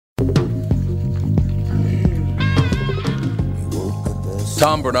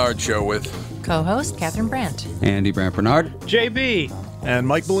Tom Bernard Show with co-host Catherine Brandt, Andy Brandt Bernard, JB, and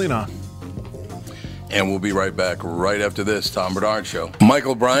Mike Molina. And we'll be right back right after this Tom Bernard Show.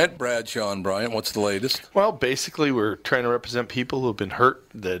 Michael Bryant, Bradshaw and Bryant, what's the latest? Well, basically, we're trying to represent people who have been hurt,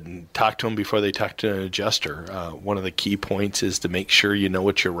 then talk to them before they talk to an adjuster. One of the key points is to make sure you know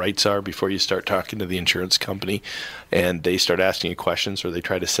what your rights are before you start talking to the insurance company, and they start asking you questions or they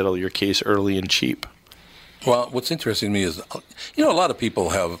try to settle your case early and cheap. Well, what's interesting to me is, a lot of people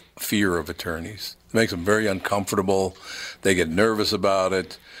have fear of attorneys. It makes them very uncomfortable. They get nervous about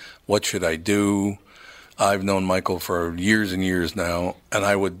it. What should I do? I've known Michael for years and years now, and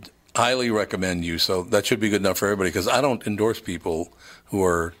I would highly recommend you. So that should be good enough for everybody, because I don't endorse people who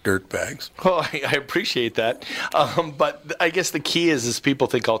are dirtbags. Well, I appreciate that. But I guess the key is people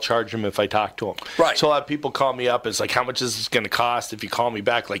think I'll charge them if I talk to them. Right. So a lot of people call me up. It's like, how much is this going to cost if you call me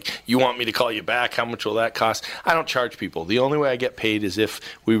back? Like, you want me to call you back? How much will that cost? I don't charge people. The only way I get paid is if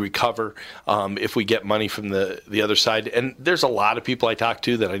we recover, if we get money from the other side. And there's a lot of people I talk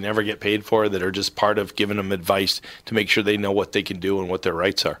to that I never get paid for that are just part of giving them advice to make sure they know what they can do and what their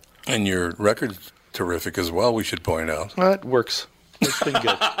rights are. And your record's terrific as well, we should point out. Well, it works. It's been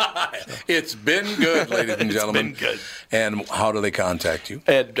good. It's been good, ladies and gentlemen. It's been good. And how do they contact you?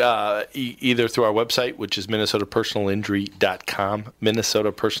 And either through our website, which is minnesotapersonalinjury.com,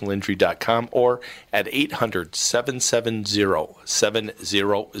 minnesotapersonalinjury.com, or at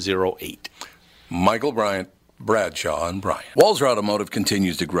 800-770-7008. Michael Bryant, Bradshaw and Bryant. Walser Automotive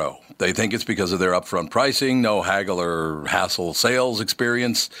continues to grow. They think it's because of their upfront pricing, no haggle or hassle sales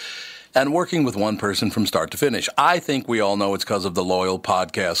experience, and working with one person from start to finish. I think we all know it's because of the loyal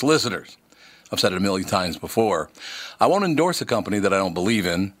podcast listeners. I've said it a million times before. I won't endorse a company that I don't believe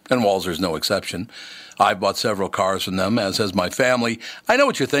in, and Walser's no exception. I've bought several cars from them, as has my family. I know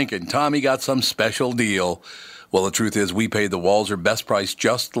what you're thinking. Tommy got some special deal. Well, the truth is we paid the Walser best price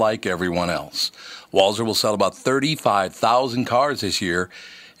just like everyone else. Walser will sell about 35,000 cars this year,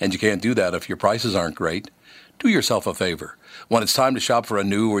 and you can't do that if your prices aren't great. Do yourself a favor. When it's time to shop for a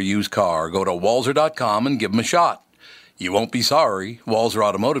new or used car, go to walser.com and give them a shot. You won't be sorry. Walser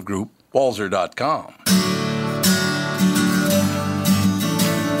Automotive Group, walser.com.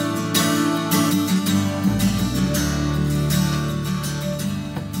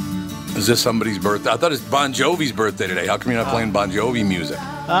 Is this somebody's birthday? I thought it's Bon Jovi's birthday today. How come you're not playing Bon Jovi music?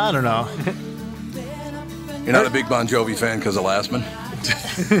 I don't know. You're not a big Bon Jovi fan because of Lastman?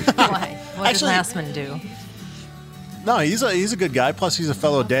 Why? What did Lastman do? No, he's a good guy. Plus, he's a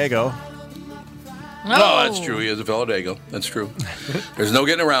fellow Dago. No, that's true. He is a fellow Dago. That's true. There's no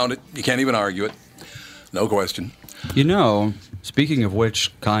getting around it. You can't even argue it. No question. Speaking of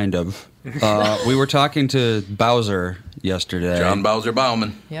which, kind of, we were talking to Bowser yesterday. John Bowser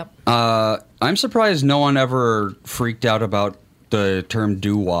Bauman. Yep. I'm surprised no one ever freaked out about the term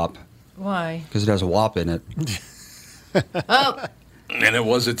doo-wop. Why? Because it has a wop in it. Oh. And it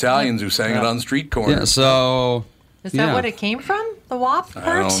was Italians who sang it on street corners. Yeah, so... Is that what it came from? The WAP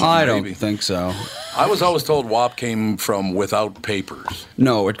part? I don't think so. I was always told WAP came from without papers.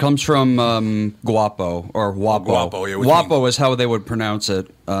 No, it comes from guapo or wapo. Guapo, yeah. Wapo is how they would pronounce it.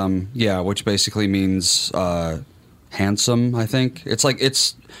 Which basically means handsome, I think. It's like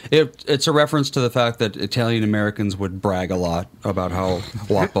it's a reference to the fact that Italian Americans would brag a lot about how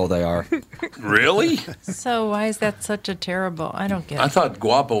guapo they are. Really? So why is that such a terrible... I don't get it. I thought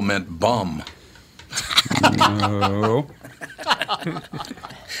guapo meant bum. No.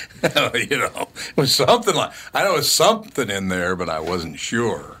 It was something like... I know it was something in there, but I wasn't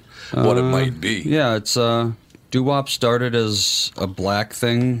sure what it might be. Yeah, it's... doo-wop started as a black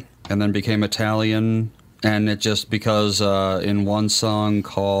thing and then became Italian, and it just because in one song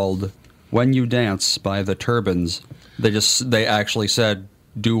called When You Dance by the Turbans, they actually said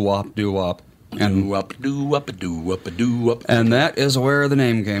doo-wop, doo-wop. Doo-wop, doo-wop, doo-wop, doo-wop. And that is where the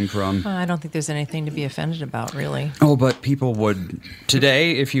name came from. I don't think there's anything to be offended about, really. Oh, but people would...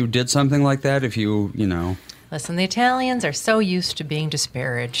 Today, if you did something like that, Listen, the Italians are so used to being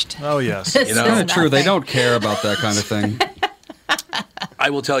disparaged. Oh, yes. It's true. They don't care about that kind of thing. I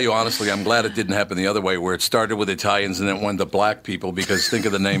will tell you honestly, I'm glad it didn't happen the other way, where it started with Italians and then went to black people, because think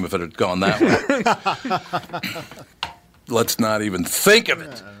of the name if it had gone that way. Let's not even think of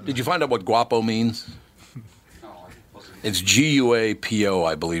it. Did you find out what guapo means? It's G-U-A-P-O,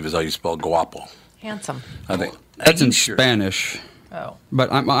 I believe, is how you spell guapo. Handsome. I think That's in Spanish. Oh. But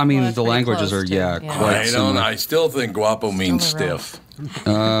the languages are, quite similar. I still think guapo means stiff.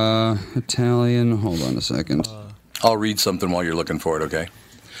 Italian, hold on a second. I'll read something while you're looking for it, okay?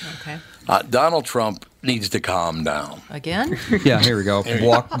 Okay. Donald Trump needs to calm down. Again? Yeah, here we go.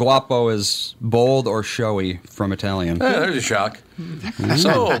 Guapo is bold or showy from Italian. There's a shock.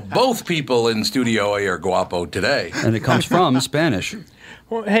 So, both people in Studio A are guapo today. And it comes from Spanish.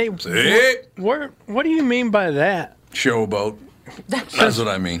 Well, hey, See? what do you mean by that? Showboat. That's what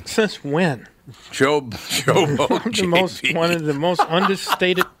I mean. Since when? Showboat. JP. One of the most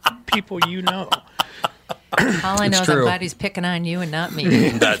understated people you know. All I know is I'm true. glad he's picking on you and not me.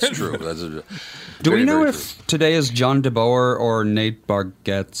 That's true. Do we know very if today is John DeBoer or Nate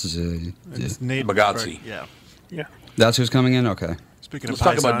Bargatze? It's Nate Bargatze. Yeah. Yeah. That's who's coming in? Okay. Speaking Let's of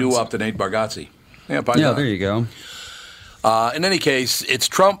talk about paisans, doo-wop to Nate Bargatze. Yeah, Yeah, there you go. In any case, it's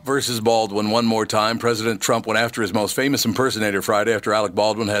Trump versus Baldwin one more time. President Trump went after his most famous impersonator Friday after Alec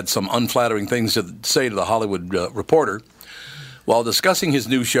Baldwin had some unflattering things to say to the Hollywood Reporter. While discussing his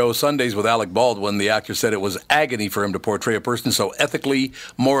new show, Sundays with Alec Baldwin, the actor said it was agony for him to portray a person so ethically,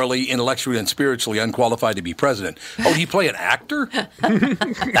 morally, intellectually, and spiritually unqualified to be president. Oh, did he play an actor?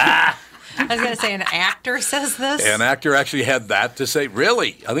 I was going to say an actor says this. An actor actually had that to say.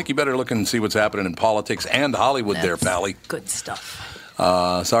 Really? I think you better look and see what's happening in politics and Hollywood there, That's Pally. good stuff.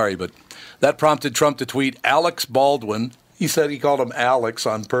 Sorry, but that prompted Trump to tweet Alex Baldwin. He said he called him Alex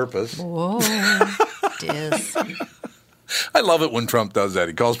on purpose. Whoa. Diz. I love it when Trump does that.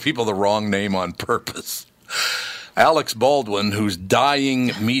 He calls people the wrong name on purpose. Alex Baldwin, whose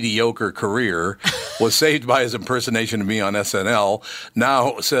dying mediocre career was saved by his impersonation of me on SNL,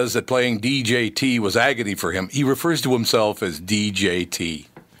 now says that playing DJT was agony for him. He refers to himself as DJT.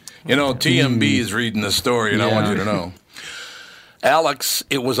 You know, TMB is reading the story, and I want you to know. Alex,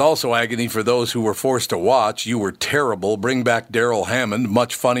 it was also agony for those who were forced to watch. You were terrible. Bring back Daryl Hammond,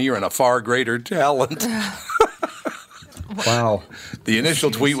 much funnier and a far greater talent. Wow. The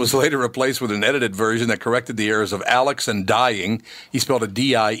initial tweet was later replaced with an edited version that corrected the errors of Alex and dying. He spelled it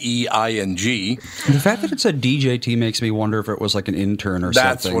D-I-E-I-N-G. The fact that it said DJT makes me wonder if it was like an intern or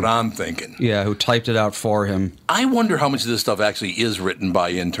That's something. what I'm thinking. Yeah, who typed it out for him. I wonder how much of this stuff actually is written by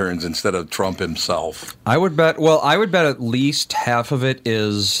interns instead of Trump himself. I would bet at least half of it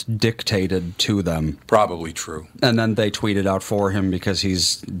is dictated to them. Probably true. And then they tweet it out for him because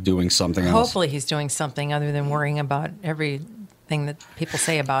he's doing something else. Hopefully he's doing something other than worrying about everything that people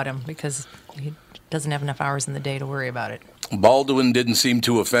say about him because he doesn't have enough hours in the day to worry about it. Baldwin didn't seem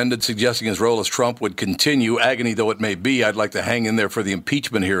too offended, suggesting his role as Trump would continue. Agony though it may be, I'd like to hang in there for the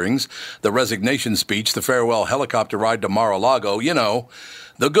impeachment hearings, the resignation speech, the farewell helicopter ride to Mar-a-Lago, you know,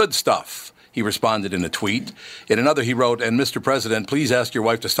 the good stuff. He responded in a tweet. In another, he wrote, "And Mr. President, please ask your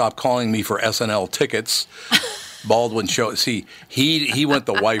wife to stop calling me for SNL tickets." Baldwin showed, see, he went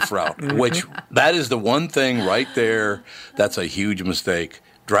the wife route, which that is the one thing right there that's a huge mistake.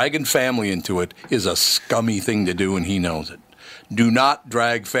 Dragging family into it is a scummy thing to do, and he knows it. Do not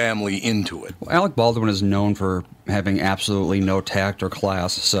drag family into it. Well, Alec Baldwin is known for having absolutely no tact or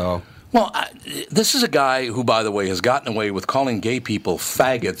class, so... Well, this is a guy who, by the way, has gotten away with calling gay people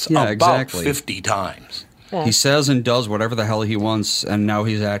faggots about exactly. 50 times. He says and does whatever the hell he wants, and now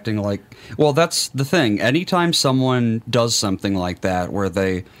he's acting like... Well, that's the thing. Anytime someone does something like that, where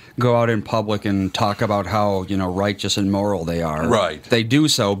they go out in public and talk about how, righteous and moral they are, right, they do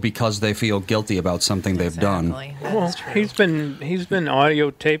so because they feel guilty about something they've done. Well, he's been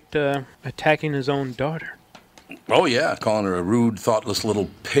audio taped attacking his own daughter. Oh, yeah, calling her a rude, thoughtless little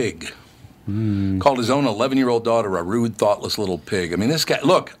pig. Called his own 11-year-old daughter a rude, thoughtless little pig. I mean, this guy,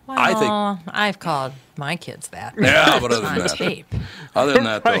 look, Well, I think... I've called my kids that. Yeah, but other than on that... tape. Other than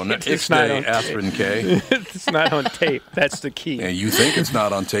that, though, Right, Ixnay, aspirin K. It's not on tape. That's the key. Yeah, you think it's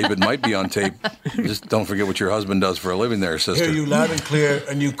not on tape. It might be on tape. Just don't forget what your husband does for a living there, sister. Hear you loud and clear,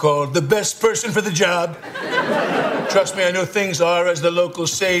 and you called the best person for the job. Trust me, I know things are, as the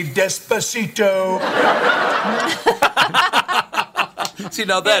locals say, despacito. See,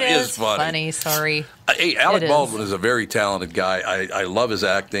 now that It is funny. Sorry. Hey, Alec It Baldwin is a very talented guy. I love his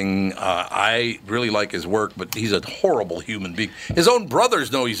acting. I really like his work, but he's a horrible human being. His own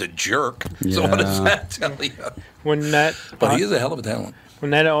brothers know he's a jerk. So what does that tell you? But he is a hell of a talent.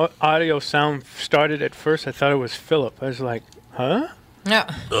 When that audio sound started at first, I thought it was Philip. I was like, huh? No.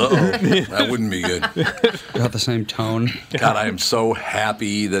 That wouldn't be good. Got the same tone. God, I am so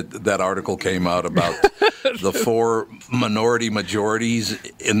happy that article came out about the 4 minority majorities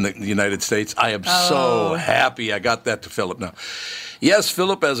in the United States. I am so happy I got that to Philip now. Yes,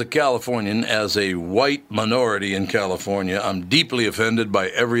 Philip, as a Californian, as a white minority in California, I'm deeply offended by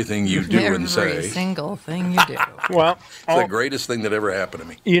everything you do and say. Every single thing you do. Well, it's the greatest thing that ever happened to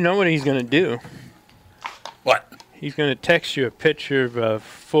me. You know what he's going to do? What? He's going to text you a picture of a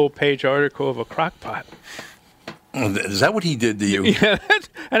full-page article of a crock pot. Is that what he did to you? Yeah,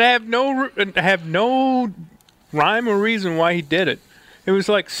 and I have no rhyme or reason why he did it. It was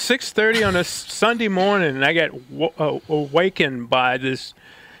like 6:30 on a Sunday morning, and I got awakened by this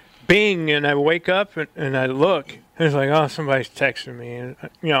bing, and I wake up and I look, and it's like, oh, somebody's texting me, and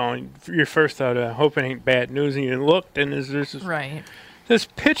your first thought, I hope it ain't bad news, and you looked, and there's this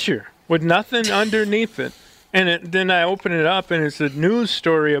picture with nothing underneath it, and then I open it up, and it's a news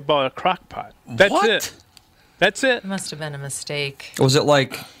story about a crock pot. That's What? it. That's it. It must have been a mistake. Was it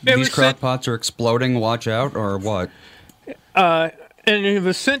like It these was crock sent- pots are exploding, watch out, or what? And it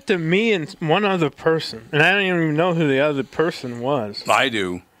was sent to me and one other person, and I don't even know who the other person was. I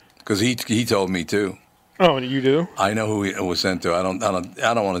do, because he told me too. Oh, you do? I know who it was sent to. I don't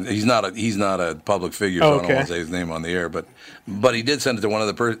want to. He's not a public figure, so I don't Okay. want to say his name on the air. But he did send it to one of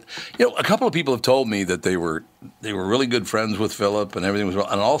the person. A couple of people have told me that they were really good friends with Philip, and everything was well.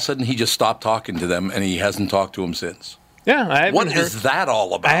 And all of a sudden, he just stopped talking to them, and he hasn't talked to them since. Yeah, I haven't What heard. is that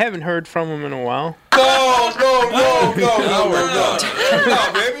all about? I haven't heard from him in a while.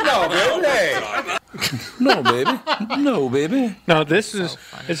 No, baby. No, this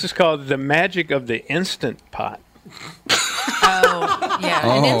is called the magic of the Instant Pot. Oh, yeah.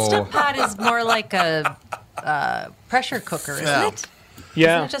 An Oh. Instant Pot is more like a pressure cooker, isn't Yeah. it?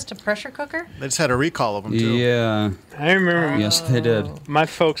 Yeah, Isn't it just a pressure cooker? They just had a recall of them too. Yeah. I remember Yes, they did. my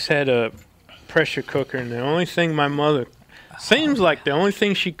folks had a pressure cooker, and the only thing my mother seems like the only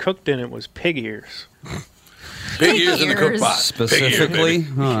thing she cooked in it was pig ears. Pig ears in the cook ears. pot. Specifically?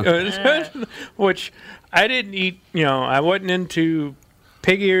 Huh. Which I didn't eat. I wasn't into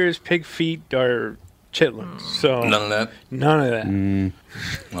pig ears, pig feet, or chitlins. So None of that. none of that.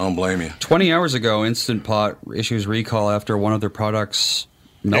 I don't blame you. 20 hours ago, Instant Pot issues recall after one of their products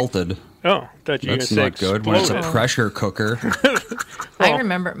melted. Oh, thought you were That's gonna not say good when it's a exploded. pressure cooker. I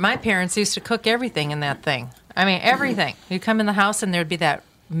remember my parents used to cook everything in that thing. I mean, everything. You'd come in the house and there'd be that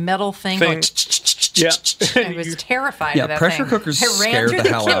metal thing going. Yeah. I was terrified Yeah, of that pressure thing. cookers I ran scare through the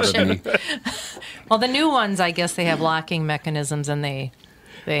hell out of kitchen. me. Well, the new ones, I guess they have locking mechanisms and they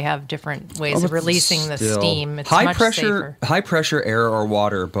have different ways of but releasing the still. steam. It's high much pressure, safer. high pressure air or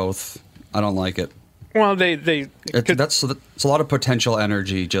water, both. I don't like it. Well, That's a lot of potential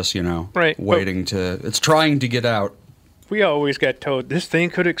energy, just Right, but- waiting to. It's trying to get out. we always got told this thing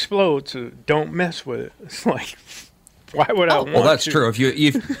could explode, so don't mess with it. It's like, why would I want Well, that's to? true.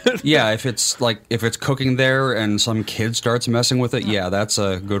 If it's cooking there and some kid starts messing with it, yeah, that's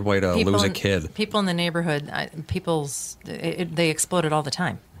a good way to lose a kid. People in the neighborhood, they exploded all the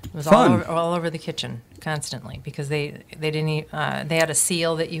time. It was Fun. all over the kitchen constantly because they didn't. They had a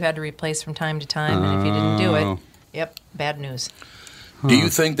seal that you had to replace from time to time, and if you didn't do Oh. it, yep, bad news. Do you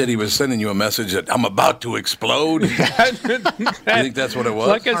think that he was sending you a message that I'm about to explode? You think that's what it was?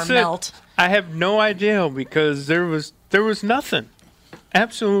 Like I Or said, melt. I have no idea because there was nothing.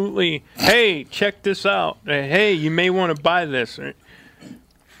 Absolutely. Hey, check this out. Hey, you may want to buy this.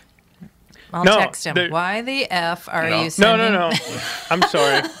 I'll No, text him. there- Why the F are No. you No, sending? no. I'm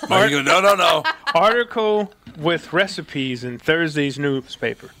sorry. Are you gonna- no. Article with recipes in Thursday's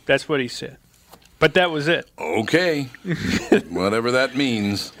newspaper. That's what he said. But that was it. Okay. Whatever that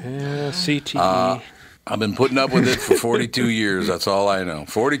means. CTE. I've been putting up with it for 42 years. That's all I know.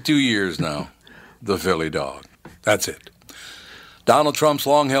 42 years now. The Philly dog. That's it. Donald Trump's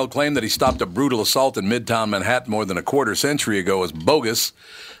long-held claim that he stopped a brutal assault in Midtown Manhattan more than a quarter century ago is bogus.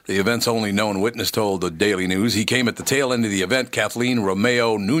 The event's only known witness told the Daily News. He came at the tail end of the event. Kathleen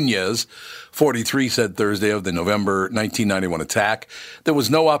Romeo Nunez, 43, said Thursday of the November 1991 attack. There was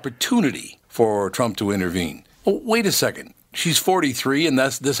no opportunity for Trump to intervene. Oh, wait a second. She's 43 and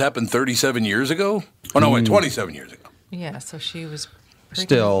this happened 37 years ago? Oh, no, wait, 27 years ago. Yeah, so she was pretty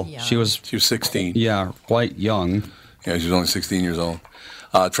Still, young. she was, She was 16. quite young. Yeah, she was only 16 years old.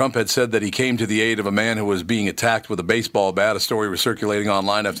 Trump had said that he came to the aid of a man who was being attacked with a baseball bat. A story was circulating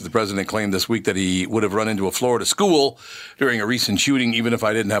online after the president claimed this week that he would have run into a Florida school during a recent shooting, even if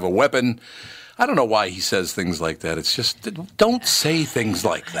I didn't have a weapon. I don't know why he says things like that. It's just, don't say things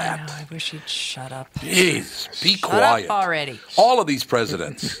like I that. know, I wish he'd shut up. Jeez, be Shut quiet. up already. All of these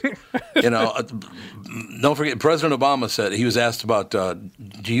presidents. Don't forget, President Obama said, he was asked about,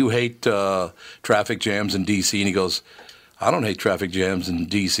 do you hate traffic jams in D.C.? And he goes, I don't hate traffic jams in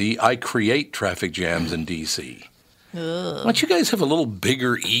D.C. I create traffic jams in D.C. Why don't you guys have a little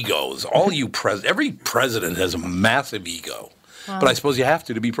bigger egos? All you every president has a massive ego. But I suppose you have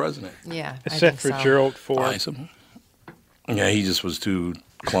to be president. Yeah, I Except for think so. Gerald Ford. I suppose. Yeah, he just was too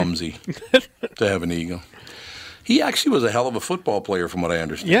clumsy to have an ego. He actually was a hell of a football player, from what I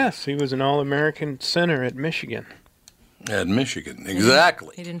understand. Yes, he was an All-American center at Michigan. At Michigan,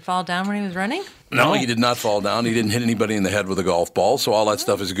 exactly. He didn't fall down when he was running? No, he did not fall down. He didn't hit anybody in the head with a golf ball, so all that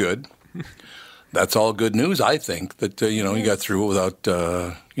stuff is good. That's all good news, I think, that, he got through without,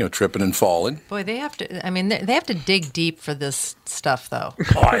 tripping and falling. Boy, they have to, they have to dig deep for this stuff, though.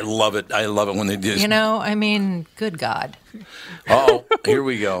 Oh, I love it. I love it when they do. Good God. Oh, here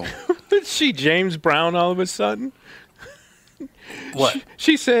we go. Is she James Brown all of a sudden? What?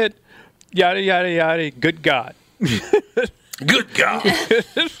 She said, yada, yada, yada, good God. Good God.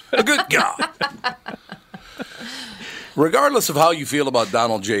 Good God. Regardless of how you feel about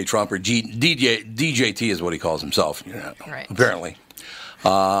Donald J. Trump, or DJT is what he calls himself, right. Apparently.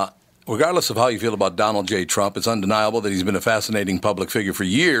 Regardless of how you feel about Donald J. Trump, it's undeniable that he's been a fascinating public figure for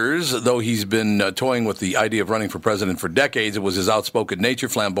years. Though he's been toying with the idea of running for president for decades, it was his outspoken nature,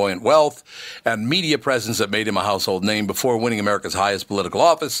 flamboyant wealth, and media presence that made him a household name. Before winning America's highest political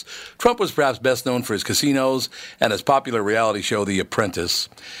office, Trump was perhaps best known for his casinos and his popular reality show, The Apprentice.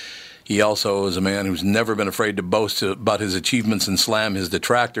 He also is a man who's never been afraid to boast about his achievements and slam his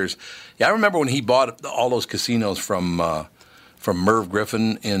detractors. Yeah, I remember when he bought all those casinos from Merv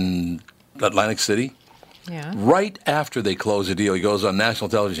Griffin in Atlantic City. Yeah. Right after they closed the deal, he goes on national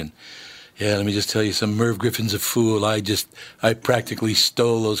television. Yeah, let me just tell you something. Merv Griffin's a fool. I practically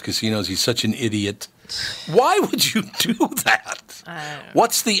stole those casinos. He's such an idiot. Why would you do that?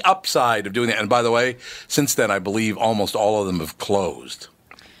 What's the upside of doing that? And by the way, since then, I believe almost all of them have closed.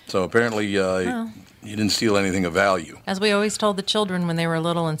 So apparently you didn't steal anything of value. As we always told the children when they were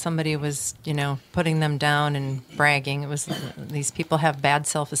little and somebody was, putting them down and bragging, it was these people have bad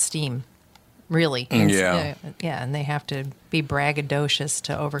self-esteem, really. Yeah. And they have to be braggadocious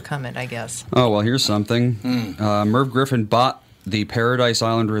to overcome it, I guess. Oh, well, here's something. Merv Griffin bought the Paradise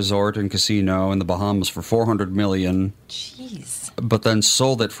Island Resort and Casino in the Bahamas for $400 million. Jeez. But then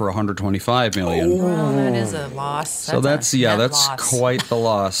sold it for $125 million. Well, that is a loss. So that's loss. quite the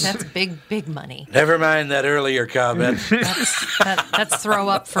loss. That's big money. Never mind that earlier comment. That's throw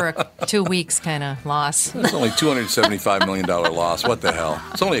up for 2 weeks kind of loss. It's only $275 million loss. What the hell?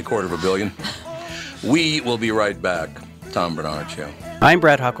 It's only $250 million. We will be right back. Tom Bernard Show. I'm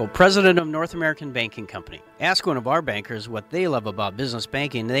Brad Huckle, president of North American Banking Company. Ask one of our bankers what they love about business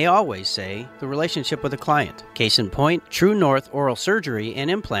banking. They always say the relationship with the client. Case in point, True North Oral Surgery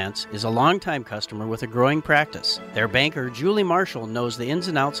and Implants is a longtime customer with a growing practice. Their banker, Julie Marshall, knows the ins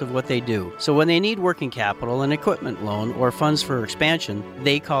and outs of what they do. So when they need working capital, an equipment loan, or funds for expansion,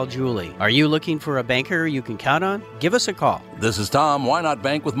 they call Julie. Are you looking for a banker you can count on? Give us a call. This is Tom. Why not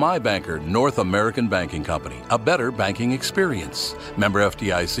bank with my banker, North American Banking Company? A better banking experience. Member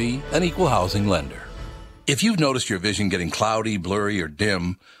FDIC, an equal housing lender. If you've noticed your vision getting cloudy, blurry, or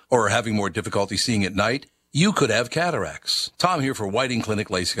dim, or are having more difficulty seeing at night, you could have cataracts. Tom here for Whiting Clinic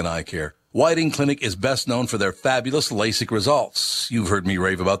LASIK and Eye Care. Whiting Clinic is best known for their fabulous LASIK results. You've heard me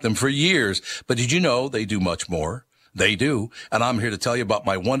rave about them for years, but did you know they do much more? They do, and I'm here to tell you about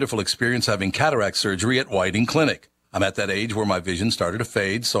my wonderful experience having cataract surgery at Whiting Clinic. I'm at that age where my vision started to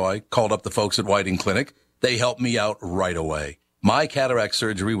fade, so I called up the folks at Whiting Clinic. They helped me out right away. My cataract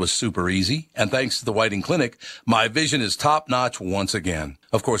surgery was super easy, and thanks to the Whiting Clinic, my vision is top-notch once again.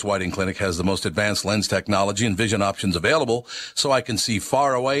 Of course, Whiting Clinic has the most advanced lens technology and vision options available, so I can see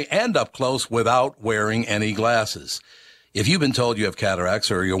far away and up close without wearing any glasses. If you've been told you have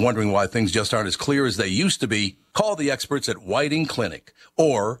cataracts or you're wondering why things just aren't as clear as they used to be, call the experts at Whiting Clinic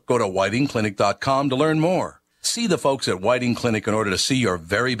or go to whitingclinic.com to learn more. See the folks at Whiting Clinic in order to see your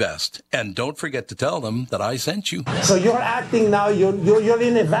very best. And don't forget to tell them that I sent you. So you're acting now, you're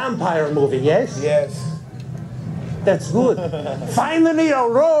in a vampire movie, yes? Yes. That's good. Finally a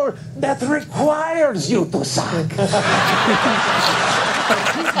role that requires you to suck.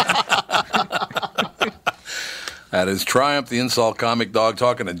 That is Triumph, the insult comic dog,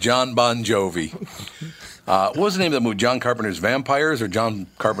 talking to John Bon Jovi. What was the name of the movie? John Carpenter's Vampires or John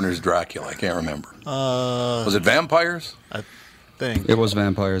Carpenter's Dracula? I can't remember. Was it Vampires? I think. It was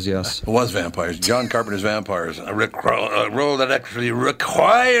Vampires, yes. It was Vampires. John Carpenter's Vampires. A role that actually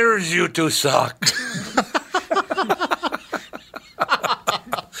requires you to suck.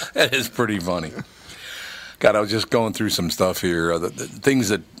 That is pretty funny. God, I was just going through some stuff here. The things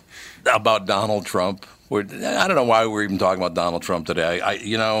that about Donald Trump. I don't know why we're even talking about Donald Trump today.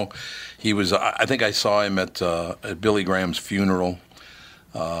 He was. I think I saw him at Billy Graham's funeral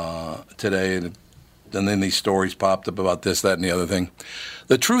today, and then these stories popped up about this, that, and the other thing.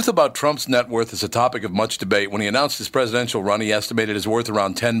 The truth about Trump's net worth is a topic of much debate. When he announced his presidential run, he estimated his worth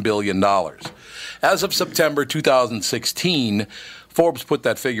around $10 billion. As of September 2016, Forbes put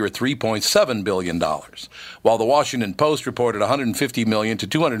that figure at $3.7 billion, while the Washington Post reported $150 million to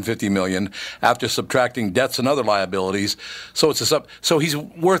 $250 million after subtracting debts and other liabilities. So so he's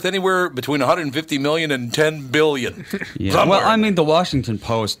worth anywhere between $150 million and $10 billion. Yeah. Somewhere. Well, I mean, the Washington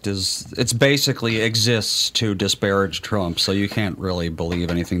Post it's basically exists to disparage Trump, so you can't really believe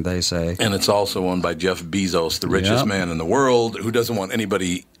anything they say. And it's also owned by Jeff Bezos, the richest man in the world, who doesn't want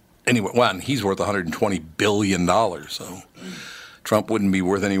anybody anywhere. Well, and he's worth $120 billion, so Trump wouldn't be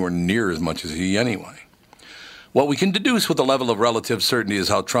worth anywhere near as much as he anyway. What we can deduce with a level of relative certainty is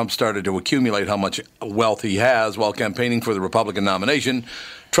how Trump started to accumulate how much wealth he has while campaigning for the Republican nomination.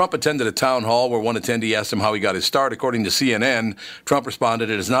 Trump attended a town hall where one attendee asked him how he got his start. According to CNN, Trump responded,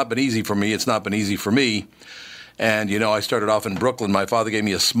 "It has not been easy for me. It's not been easy for me. And, you know, I started off in Brooklyn. My father gave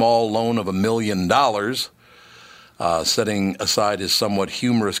me a small loan of $1 million. Setting aside his somewhat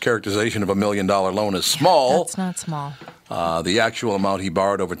humorous characterization of $1 million loan as small. That's not small. The actual amount he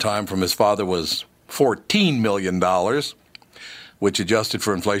borrowed over time from his father was $14 million, which adjusted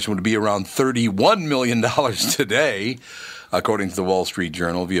for inflation would be around $31 million today, according to the Wall Street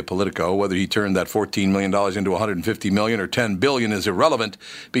Journal via Politico. Whether he turned that $14 million into $150 million or $10 billion is irrelevant,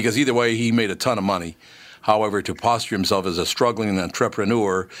 because either way, he made a ton of money. However, to posture himself as a struggling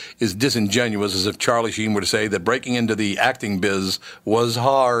entrepreneur is disingenuous, as if Charlie Sheen were to say that breaking into the acting biz was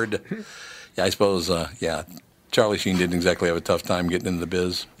hard. Yeah, I suppose, Charlie Sheen didn't exactly have a tough time getting into the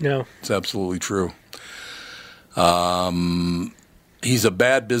biz. No. It's absolutely true. He's a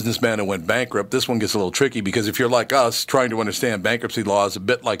bad businessman who went bankrupt. This one gets a little tricky because if you're like us, trying to understand bankruptcy law is a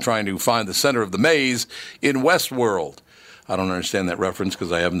bit like trying to find the center of the maze in Westworld. I don't understand that reference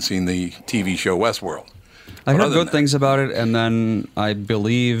because I haven't seen the TV show Westworld. I heard good things about it, and then I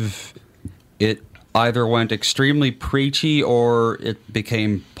believe it either went extremely preachy or it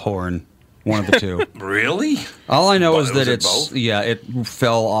became porn. One of the two. Really? All I know is that it both? it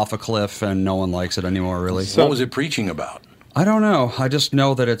fell off a cliff and no one likes it anymore, really. What was it preaching about? I don't know. I just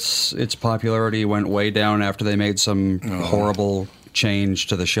know that its popularity went way down after they made some horrible change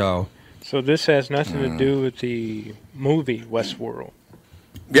to the show. So this has nothing to do with the movie Westworld.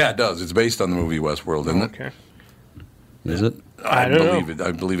 Yeah, it does. It's based on the movie Westworld, isn't it? Okay. Is it? I don't believe know. it.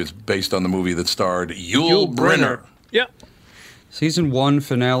 I believe it's based on the movie that starred Yul Brynner. Yeah. Season 1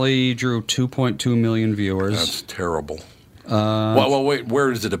 finale drew 2.2 million viewers. That's terrible. Well, wait. Where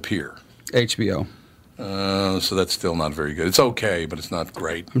does it appear? HBO. So that's still not very good. It's okay, but it's not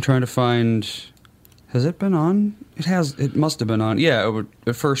great. I'm trying to find. Has it been on? It has. It must have been on. Yeah,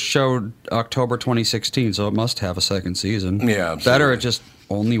 it first showed October 2016, so it must have a second season. Yeah, absolutely. Better it just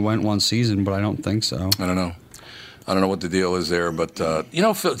only went one season, but I don't think so. I don't know. I don't know what the deal is there, but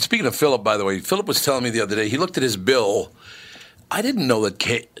speaking of Philip, by the way, Philip was telling me the other day he looked at his bill. I didn't know that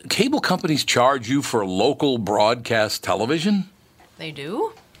cable companies charge you for local broadcast television. They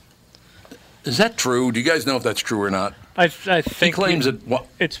do? Is that true? Do you guys know if that's true or not? I think he claims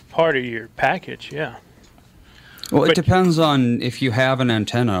it's part of your package, yeah. Well, it depends on if you have an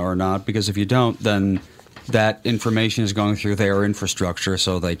antenna or not, because if you don't, then that information is going through their infrastructure,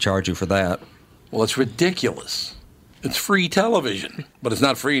 so they charge you for that. Well, it's ridiculous. It's free television, but it's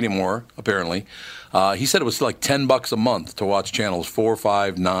not free anymore, apparently. He said it was like $10 a month to watch channels 4,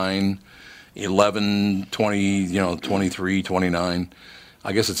 5, 9, 11, 20, 23, 29.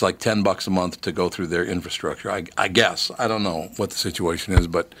 I guess it's like $10 a month to go through their infrastructure. I guess. I don't know what the situation is,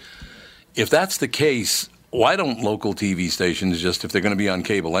 but if that's the case, why don't local TV stations just, if they're going to be on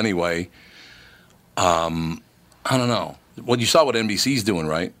cable anyway, I don't know. Well, you saw what NBC's doing,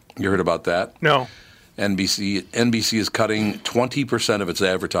 right? You heard about that? No. NBC is cutting 20% of its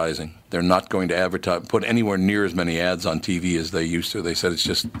advertising. They're not going to put anywhere near as many ads on TV as they used to. They said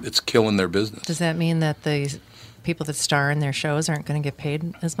it's killing their business. Does that mean that the people that star in their shows aren't going to get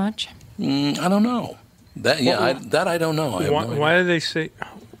paid as much? I don't know. I don't know. I have no idea. Why do they say?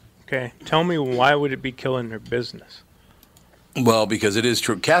 Okay, tell me, why would it be killing their business? Well, because it is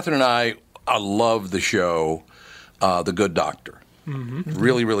true. Catherine and I love the show, The Good Doctor. Mm-hmm.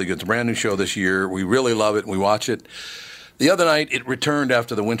 Really, really good. It's a brand new show this year. We really love it. We watch it. The other night, it returned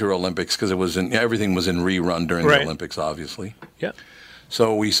after the Winter Olympics because everything was in rerun during the Olympics, obviously. Yeah.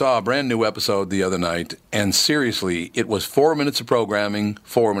 So we saw a brand new episode the other night, and seriously, it was 4 minutes of programming,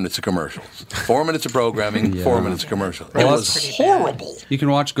 4 minutes of commercials. 4 minutes of programming, 4 minutes of commercials. It was horrible. You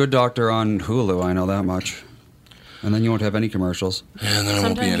can watch Good Doctor on Hulu, I know that much. And then you won't have any commercials. And then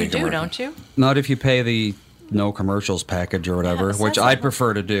won't be any commercials. Sometimes you do, don't you? Not if you pay the no commercials package or whatever, which I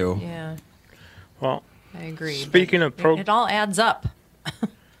prefer to do. Yeah. Well, I agree. Speaking of it all adds up.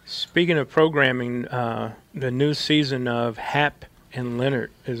 Speaking of programming, the new season of Hap and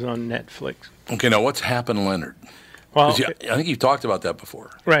Leonard is on Netflix. Okay, now what's Hap and Leonard? Well, 'Cause I think you've talked about that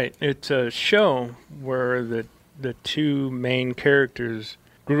before. right. It's a show where the two main characters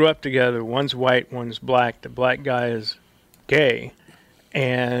grew up together. One's white, one's black. The black guy is gay,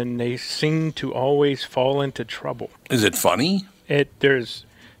 and they seem to always fall into trouble. Is it funny? There's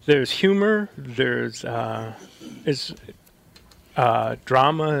humor. There's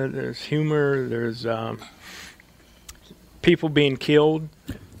drama. There's humor. There's people being killed.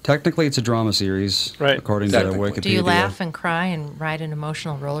 Technically, it's a drama series, Right. according to Technically. Wikipedia. Do you laugh and cry and ride an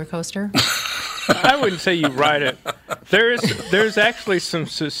emotional roller coaster? I wouldn't say you write it. There's actually some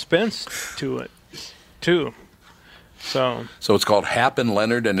suspense to it, too. So So it's called Hap and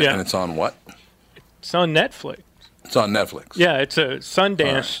Leonard, and Yeah. it's on what? it's on Netflix. It's on Netflix. Yeah, it's a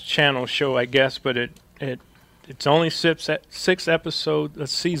Sundance Channel show, I guess, but it's only six episodes a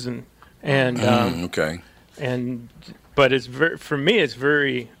season, and Okay. but it's for me it's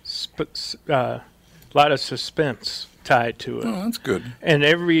very lot of suspense tied to it, Oh, that's good. and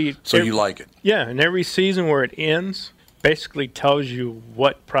So you like it? yeah, and every season where it ends basically tells you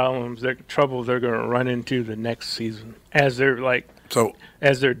what trouble they're going to run into the next season as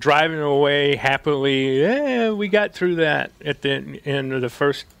they're driving away happily. Yeah, we got through that at the end of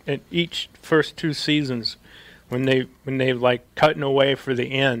each first two seasons. When they like cutting away for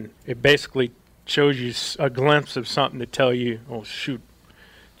the end, it basically shows you a glimpse of something to tell you, oh shoot,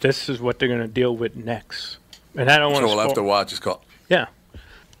 this is what they're going to deal with next. And I don't want So to. we'll have to watch. It's called. Yeah,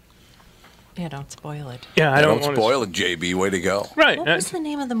 Yeah, don't spoil it. yeah. I Don't want spoil it, JB. Way to go. Right. What was the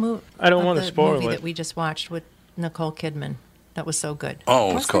name of the movie? I don't wanna spoil movie it. that we just watched with Nicole Kidman. That was so good. Oh,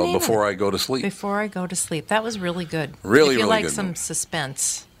 What's it's the called name of Before it? I Go to Sleep. Before I Go to Sleep. That was really good. Really, if you really like good some movie.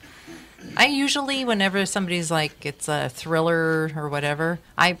 suspense. I usually, whenever somebody's like, it's a thriller or whatever,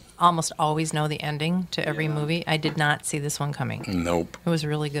 I almost always know the ending to every movie. I did not see this one coming. Nope. It was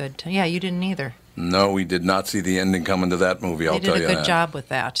really good. Yeah, you didn't either. No, we did not see the ending coming to that movie. I'll They tell did you a good that. job with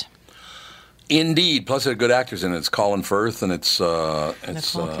that. Indeed. Plus, there are good actors in it. It's Colin Firth and it's Nicole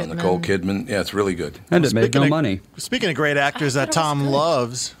Nicole Kidman. Yeah, it's really good. And it made no Speaking of- money. Speaking of great actors that thought it was Tom good.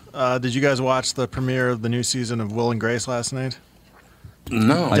 loves, did you guys watch the premiere of the new season of Will and Grace last night?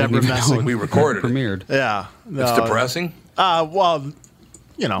 No, I didn't Deborah even know Messing. it We recorded it. premiered. Yeah. It's depressing. Well,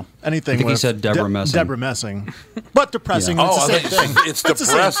 you know, anything I think he with said Deborah Messing. Deborah Messing. But depressing, Yeah. it's the I same think thing. it's It's the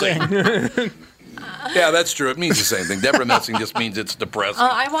same depressing. thing. Yeah, that's true. It means the same thing. Deborah Messing just means it's depressing.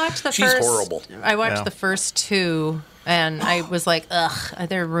 I watched the She's first. horrible. I watched Yeah. the first two, and I was like, "Ugh,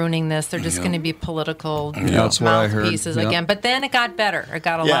 they're ruining this. They're just going to be political That's what I heard. mouthpieces Yep. again." But then it got better. It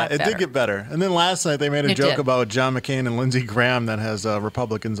got a Yeah, lot it better. did get better. And then last night they made a It joke did. about John McCain and Lindsey Graham that has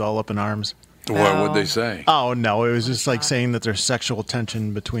Republicans all up in arms. What would they say? Oh, no, it was just like saying that there's sexual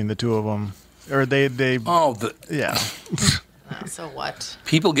tension between the two of them. Or they Oh, yeah. So what?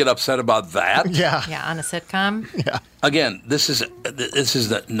 people get upset about that. Yeah. Yeah, on a sitcom. Again, this is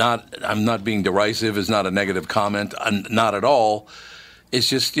not. I'm not being derisive. It's not a negative comment. Not at all. It's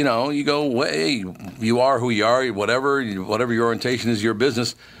just you go, hey, you are who you are. Whatever your orientation is, your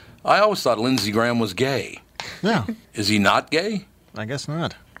business. I always thought Lindsey Graham was gay. Yeah. Is he not gay? I guess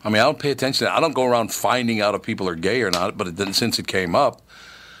not. I mean, I don't pay attention. I don't go around finding out if people are gay or not. But since it came up,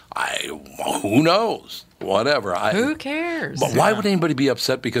 who knows? Whatever. Who cares? But why would anybody be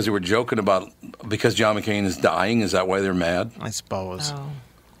upset because they were joking about because John McCain is dying? Is that why they're mad? I suppose. Oh.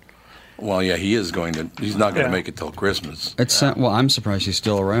 Well, yeah, he is going to. He's not going to Yeah. make it till Christmas. Well, I'm surprised he's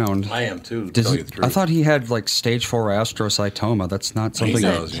still around. I am too. To Does tell he- you the truth. I thought he had like stage 4 astrocytoma. That's not something. He's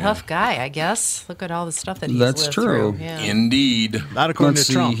does, a yeah. tough guy, I guess. Look at all the stuff that he's That's lived true. through. Yeah. Indeed. Not according Let's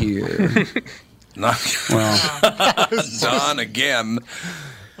to see Trump. here. Not Well, Don again.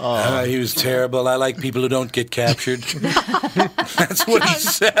 He was terrible. I like people who don't get captured. That's what he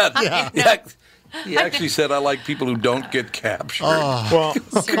said. Yeah. He actually said, I like people who don't get captured. Well,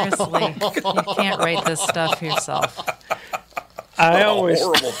 Seriously, you can't write this stuff yourself. I What a always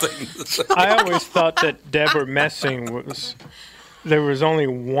horrible thing to say. I always thought that Deborah Messing was. There was only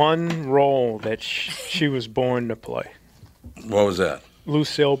one role that she was born to play. What was that?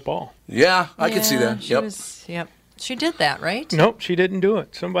 Lucille Ball. Yeah, I could see that. She was, yep. She did that, right? Nope, she didn't do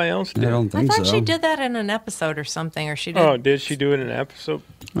it. Somebody else I did. don't I think thought so. she did that in an episode or something, or she did. Oh, did she do it in an episode?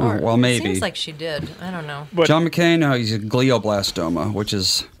 Oh, well, maybe. Seems like she did. I don't know. But John McCain, he's a glioblastoma, which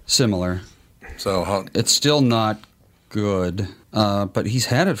is similar. So, It's still not good, but he's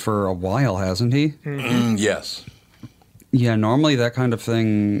had it for a while, hasn't he? yes. Yeah, normally that kind of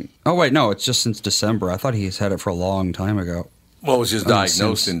thing. Oh, wait, no, it's just since December. I thought he's had it for a long time ago. Well, it was just Oh,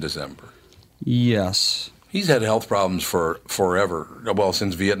 diagnosed since- in December. Yes. He's had health problems for forever. Well,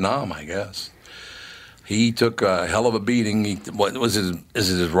 since Vietnam, I guess. He took a hell of a beating. What was is it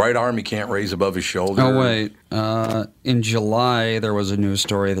his right arm he can't raise above his shoulder? Oh, wait. In July, there was a news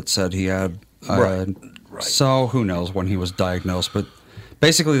story that said he had... Right. So who knows when he was diagnosed. But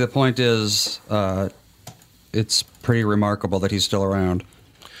basically the point is it's pretty remarkable that he's still around.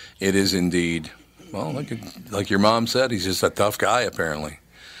 It is indeed. Well, like your mom said, he's just a tough guy, apparently.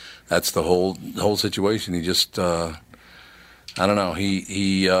 That's the whole situation. He just... I don't know.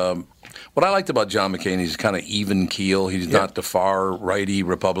 He what I liked about John McCain, he's kind of even keel. He's not the far righty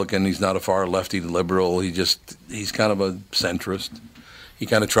Republican. He's not a far lefty liberal. He's kind of a centrist. He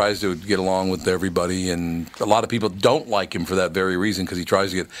kind of tries to get along with everybody, and a lot of people don't like him for that very reason because he tries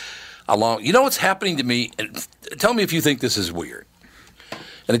to get along. You know what's happening to me? And tell me if you think this is weird.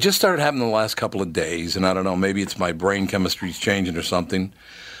 And it just started happening the last couple of days, and I don't know, maybe it's my brain chemistry's changing or something.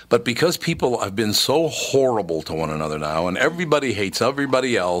 But because people have been so horrible to one another now, and everybody hates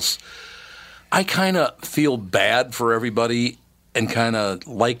everybody else, I kind of feel bad for everybody and kind of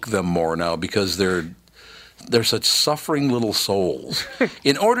like them more now because they're such suffering little souls.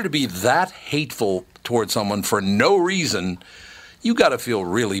 In order to be that hateful towards someone for no reason, you got to feel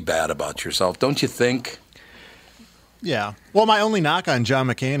really bad about yourself, don't you think? Yeah. Well, my only knock on John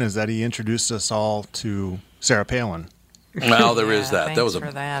McCain is that he introduced us all to Sarah Palin. Well, there is that. Thanks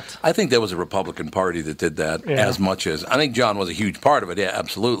for that. I think that was a Republican Party that did that as much as... I think John was a huge part of it. Yeah,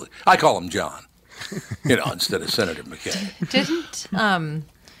 absolutely. I call him John, instead of Senator McCain. Didn't...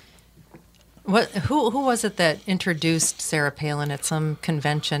 Who was it that introduced Sarah Palin at some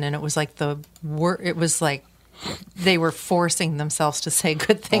convention, and it was like it was like they were forcing themselves to say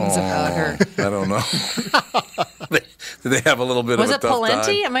good things about her. I don't know. Did they have a little bit of a tough time? Was it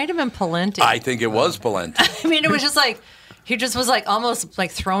Pawlenty? It might have been Pawlenty. I think it was Pawlenty. I mean, it was just like he just was like almost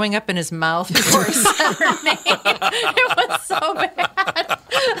like throwing up in his mouth before he said her name. It was so bad.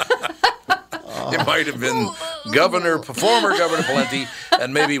 It might have been former Governor Pawlenty,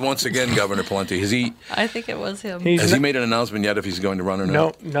 and maybe once again Governor Pawlenty. Has he? I think it was him. Has he made an announcement yet if he's going to run or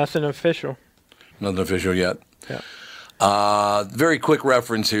not? No, nothing official. Nothing official yet. Yeah. Very quick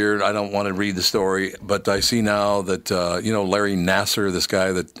reference here. I don't want to read the story, but I see now that Larry Nassar, this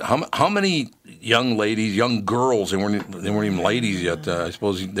guy that how many young ladies, young girls, they weren't even ladies yet. I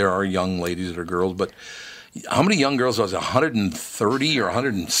suppose there are young ladies that are girls, but how many young girls was it? 130 or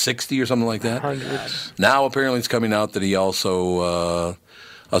 160 or something like that? Hundreds. Now apparently it's coming out that he also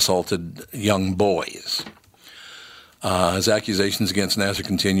assaulted young boys. His accusations against Nassar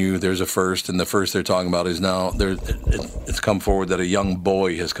continue. There's a first, and the first they're talking about is now it's come forward that a young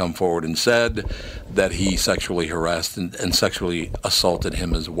boy has come forward and said that he sexually harassed and sexually assaulted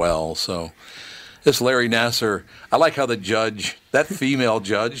him as well. So this Larry Nassar, I like how that female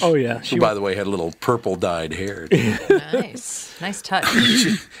judge, who, by the way, had a little purple dyed hair. Nice touch.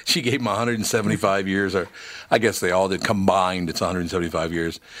 She gave him 175 years, or I guess they all did combined. It's 175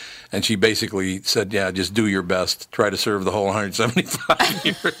 years. And she basically said, yeah, just do your best. Try to serve the whole 175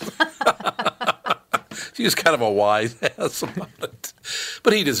 years. She was kind of a wise ass about it.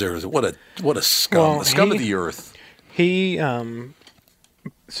 But he deserves it. What a scum. Well, the scum of the earth. He,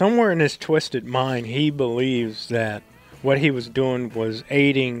 somewhere in his twisted mind, he believes that what he was doing was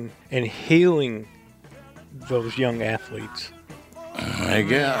aiding and healing those young athletes. I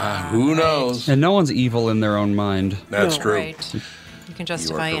guess. Who knows? And no one's evil in their own mind. That's true. Right. You can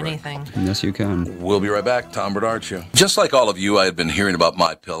justify anything. Yes, you can. We'll be right back. Tom Bernard Show. Just like all of you, I had been hearing about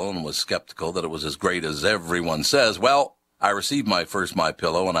MyPillow and was skeptical that it was as great as everyone says. Well, I received my first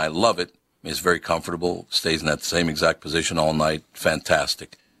MyPillow, and I love it. It's very comfortable. Stays in that same exact position all night.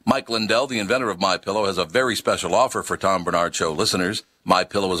 Fantastic. Mike Lindell, the inventor of MyPillow, has a very special offer for Tom Bernard Show listeners.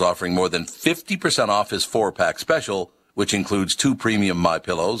 MyPillow is offering more than 50% off his 4-pack special, which includes 2 premium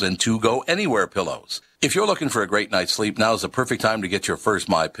MyPillows and 2 Go Anywhere pillows. If you're looking for a great night's sleep, now's the perfect time to get your first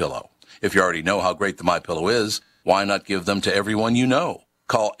MyPillow. If you already know how great the MyPillow is, why not give them to everyone you know?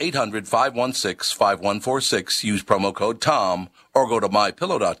 Call 800-516-5146, use promo code TOM, or go to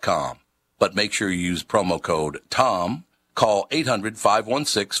MyPillow.com. But make sure you use promo code TOM. Call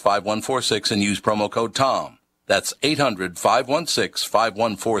 800-516-5146 and use promo code TOM. That's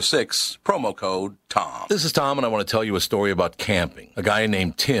 800-516-5146, promo code TOM. This is Tom, and I want to tell you a story about camping. A guy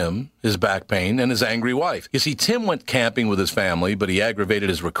named Tim, his back pain, and his angry wife. You see, Tim went camping with his family, but he aggravated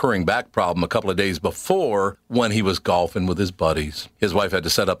his recurring back problem a couple of days before when he was golfing with his buddies. His wife had to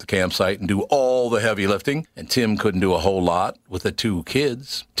set up the campsite and do all the heavy lifting, and Tim couldn't do a whole lot with the 2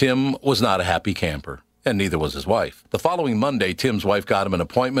 kids. Tim was not a happy camper. And neither was his wife. The following Monday, Tim's wife got him an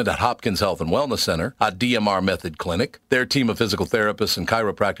appointment at Hopkins Health and Wellness Center, a DMR method clinic. Their team of physical therapists and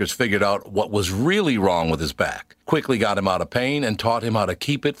chiropractors figured out what was really wrong with his back, quickly got him out of pain, and taught him how to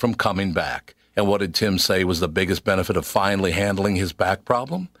keep it from coming back. And what did Tim say was the biggest benefit of finally handling his back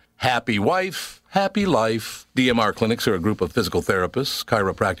problem? Happy wife, happy life. DMR clinics are a group of physical therapists,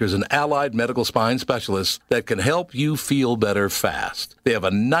 chiropractors, and allied medical spine specialists that can help you feel better fast. They have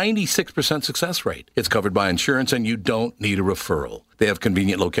a 96% success rate. It's covered by insurance, and you don't need a referral. They have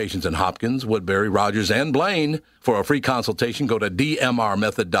convenient locations in Hopkins, Woodbury, Rogers, and Blaine. For a free consultation, go to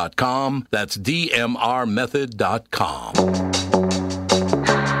dmrmethod.com. That's dmrmethod.com.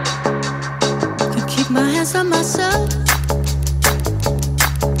 Can keep my hands on myself.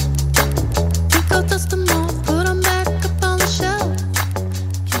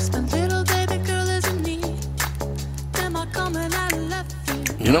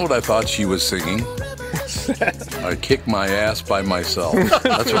 You know what I thought she was singing? I kick my ass by myself.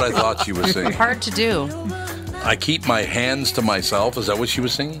 That's what I thought she was singing. Hard to do. I keep my hands to myself. Is that what she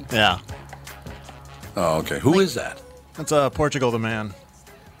was singing? Yeah. Oh, okay. Who is that? That's Portugal the Man.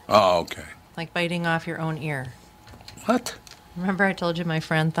 Oh, okay. Like biting off your own ear. What? Remember I told you my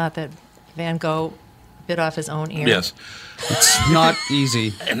friend thought that Van Gogh bit off his own ear? Yes. It's not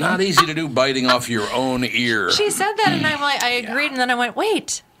easy. And not easy to do, biting off your own ear. She said that, and I'm like, I agreed, and then I went,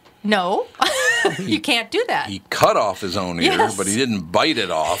 wait, no, you can't do that. He cut off his own ear, Yes. but he didn't bite it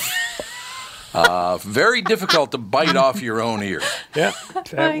off. Very difficult to bite off your own ear. Yeah,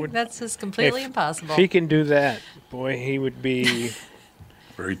 That's just completely impossible. If he can do that, boy, he would be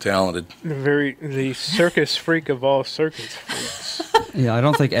Very talented. the circus freak of all circus freaks. Yeah, I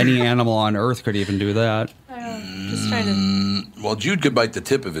don't think any animal on Earth could even do that. Just trying to. Well, Jude could bite the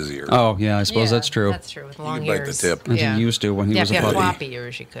tip of his ear. Oh, yeah, I suppose that's true. That's true, with long could bite the ears. tip. As he used to when he was a if you have puppy. floppy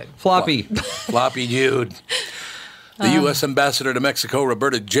ears, you could. Floppy. Floppy Jude. The U.S. Ambassador to Mexico,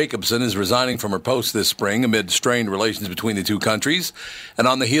 Roberta Jacobson, is resigning from her post this spring amid strained relations between the two countries and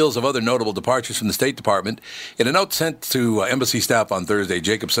on the heels of other notable departures from the State Department. In a note sent to embassy staff on Thursday,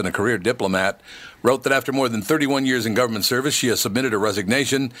 Jacobson, a career diplomat, wrote that after more than 31 years in government service, she has submitted her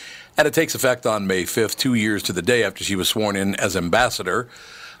resignation, and it takes effect on May 5th, 2 years to the day after she was sworn in as ambassador.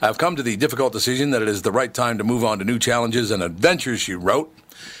 I have come to the difficult decision that it is the right time to move on to new challenges and adventures, she wrote.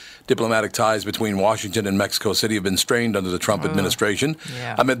 Diplomatic ties between Washington and Mexico City have been strained under the Trump administration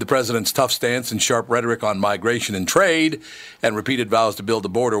amid the president's tough stance and sharp rhetoric on migration and trade and repeated vows to build a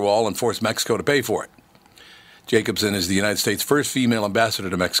border wall and force Mexico to pay for it. Jacobson is the United States' first female ambassador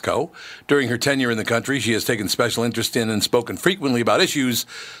to Mexico. During her tenure in the country, she has taken special interest in and spoken frequently about issues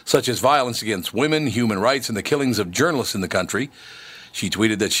such as violence against women, human rights, and the killings of journalists in the country. She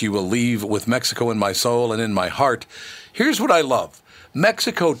tweeted that she will leave with Mexico in my soul and in my heart. Here's what I love.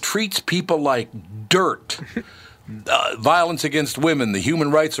 Mexico treats people like dirt. Violence against women, the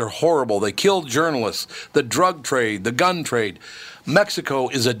human rights are horrible. They kill journalists, the drug trade, the gun trade. Mexico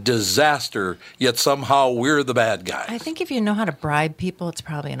is a disaster, yet somehow we're the bad guys. I think if you know how to bribe people, it's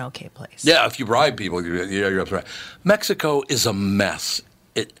probably an okay place. Yeah, if you bribe people, you're right. Mexico is a mess.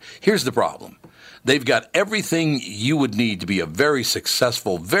 Here's the problem. They've got everything you would need to be a very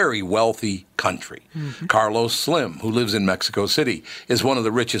successful, very wealthy country. Mm-hmm. Carlos Slim, who lives in Mexico City, is one of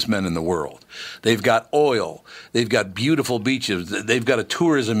the richest men in the world. They've got oil. They've got beautiful beaches. They've got a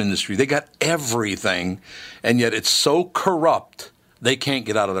tourism industry. They got everything, and yet it's so corrupt, they can't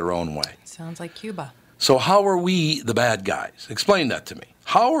get out of their own way. Sounds like Cuba. So how are we the bad guys? Explain that to me.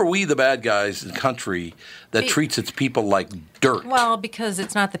 How are we the bad guys in a country that treats its people like dirt? Well, because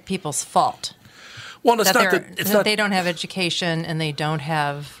it's not the people's fault. Well, it's that not they don't have education and they don't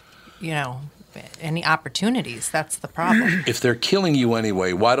have, any opportunities. That's the problem. If they're killing you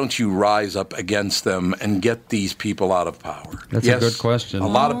anyway, why don't you rise up against them and get these people out of power? That's a good question. A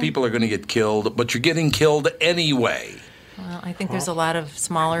lot of people are going to get killed, but you're getting killed anyway. Well, I think there's a lot of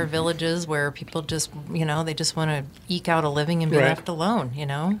smaller villages where people just, they just want to eke out a living and be left alone,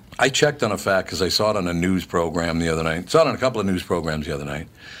 I checked on a fact because I saw it on a news program the other night. Saw it on a couple of news programs the other night.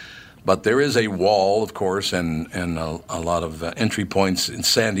 But there is a wall, of course, and a lot of entry points in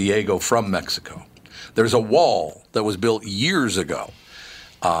San Diego from Mexico. There's a wall that was built years ago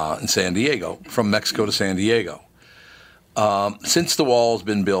in San Diego, from Mexico to San Diego. Since the wall's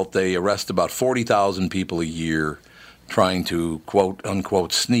been built, they arrest about 40,000 people a year trying to, quote,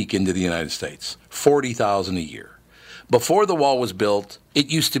 unquote, sneak into the United States. 40,000 a year. Before the wall was built,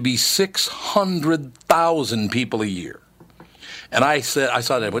 it used to be 600,000 people a year. And I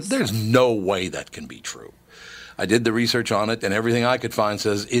saw that, but there's no way that can be true. I did the research on it, and everything I could find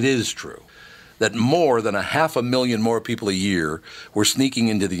says it is true. That more than 500,000 more people a year were sneaking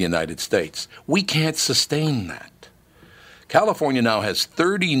into the United States. We can't sustain that. California now has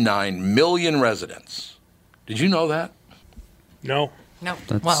 39 million residents. Did you know that? No. No.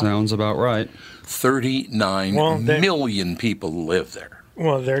 That sounds about right. 39 million people live there.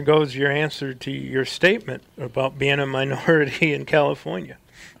 Well, there goes your answer to your statement about being a minority in California.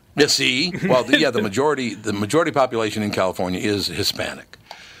 You see, well, the majority population in California is Hispanic.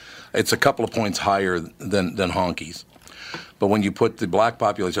 It's a couple of points higher than honkies. But when you put the black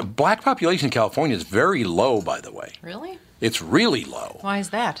population in California is very low, by the way. Really? It's really low. Why is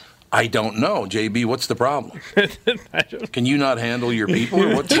that? I don't know, JB. What's the problem? Can you not handle your people,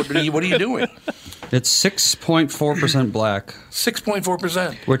 or what are you doing? It's 6.4% black.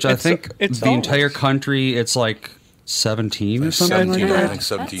 6.4%. Which I think the entire country, it's like 17 or something 17, like that. I think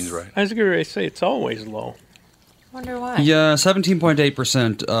 17 is right. I was going to say it's always low. Wonder why. Yeah,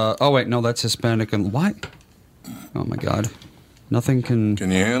 17.8%. Oh, wait, no, that's Hispanic. And what? Oh, my God. Nothing can...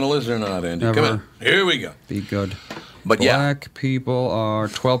 Can you handle this or not, Andy? Never Come on. Here we go. Be good. But black people are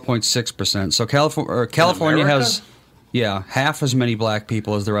 12.6%. So California has, half as many black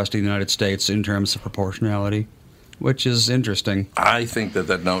people as the rest of the United States in terms of proportionality, which is interesting. I think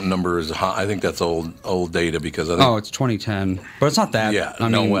that number is high. I think that's old data because I think... it's 2010. But it's not that. Yeah,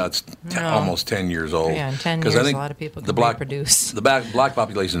 it's almost 10 years old. Yeah, in 10 years, I think a lot of people can reproduce. The black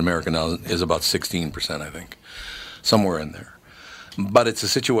population in America now is about 16%, I think, somewhere in there. But it's a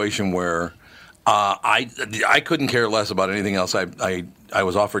situation where I couldn't care less about anything else. I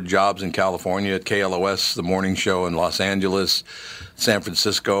was offered jobs in California at KLOS, the morning show in Los Angeles, San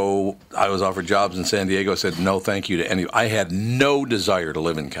Francisco. I was offered jobs in San Diego. I said no thank you to any. I had no desire to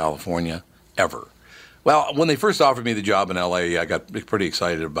live in California ever. Well, when they first offered me the job in L.A., I got pretty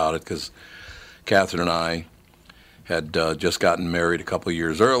excited about it because Catherine and I had just gotten married a couple of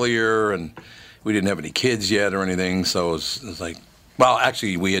years earlier, and we didn't have any kids yet or anything. So it was like, well,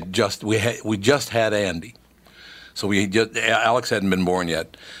 actually, we just had Andy, so Alex hadn't been born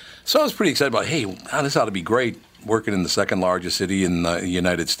yet. So I was pretty excited about, hey, this ought to be great, working in the second largest city in the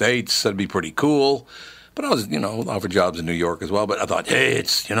United States. That'd be pretty cool. But I was, offered jobs in New York as well. But I thought, hey,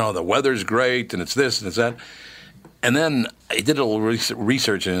 it's, the weather's great, and it's this and it's that. And then I did a little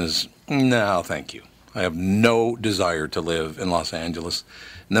research, and it's, no, thank you. I have no desire to live in Los Angeles.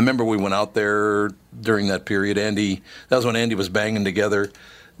 And I remember we went out there during that period. That was when Andy was banging together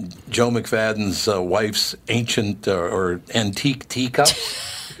Joe McFadden's wife's ancient or antique teacup.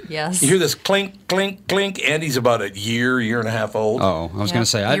 Yes. You hear this clink, clink, clink. Andy's about a year and a half old. Oh, I was going to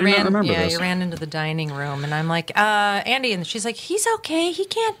say, I do not remember this. Yeah, you ran into the dining room, and I'm like, Andy, and she's like, he's okay. He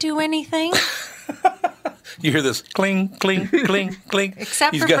can't do anything. You hear this clink, clink, clink, clink.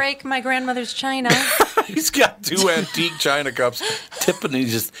 Except for break my grandmother's china. He's got two antique china cups tipping,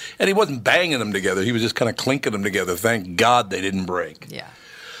 and he wasn't banging them together. He was just kind of clinking them together. Thank God they didn't break. Yeah.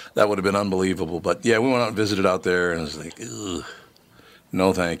 That would have been unbelievable. But, yeah, we went out and visited out there, and it was like, ugh.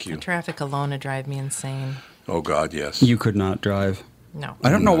 No, thank you. The traffic alone would drive me insane. Oh, God, yes. You could not drive. No. I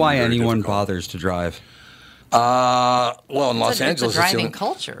don't know why anyone bothers to drive. Well, in Los Angeles, it's a driving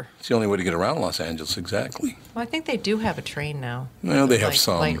culture. It's the only way to get around Los Angeles, exactly. Well, I think they do have a train now. Well, they have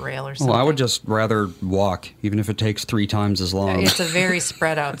some. Light rail or something. Well, I would just rather walk, even if it takes 3 times as long. It's a very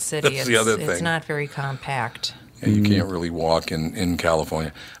spread out city. That's the other thing. It's not very compact. Yeah, you can't really walk in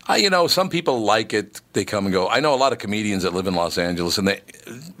California. Some people like it. They come and go. I know a lot of comedians that live in Los Angeles,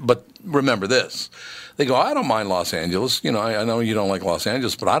 but remember this. They go, I don't mind Los Angeles. I know you don't like Los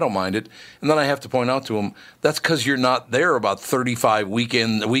Angeles, but I don't mind it. And then I have to point out to them, that's because you're not there about 35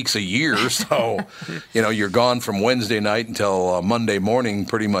 weeks a year. So, you're gone from Wednesday night until Monday morning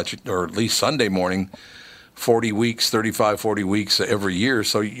pretty much, or at least Sunday morning, 40 weeks every year.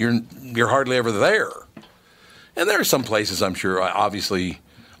 So you're hardly ever there. And there are some places, I'm sure, obviously,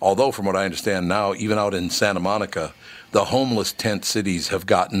 although from what I understand now, even out in Santa Monica, the homeless tent cities have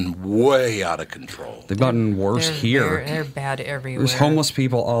gotten way out of control. They've gotten worse here. They're bad everywhere. There's homeless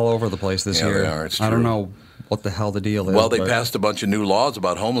people all over the place this year. They are. It's true. I don't know what the hell the deal is. Well, they passed a bunch of new laws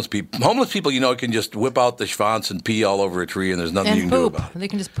about homeless people. Homeless people, can just whip out the schwanz and pee all over a tree, and there's nothing you can do about it. They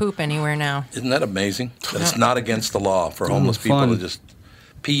can just poop anywhere now. Isn't that amazing? That it's not against the law for homeless people to just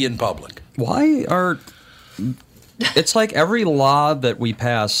pee in public. Why are... It's like every law that we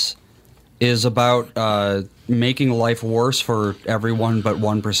pass is about making life worse for everyone but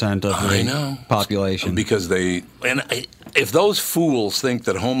 1% of the population. Because if those fools think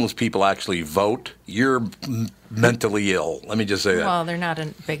that homeless people actually vote, you're mentally ill. Let me just say that. Well, they're not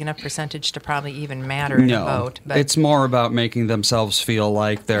a big enough percentage to probably even matter to vote. But it's more about making themselves feel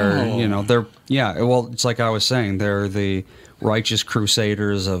like they're, it's like I was saying, they're the righteous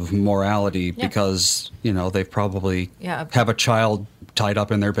crusaders of morality because, they probably have a child tied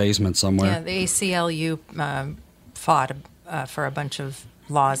up in their basement somewhere. Yeah, the ACLU fought for a bunch of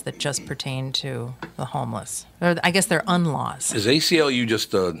laws that just pertain to the homeless. Or I guess they're unlaws. Is ACLU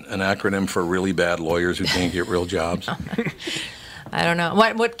just an acronym for really bad lawyers who can't get real jobs? I don't know.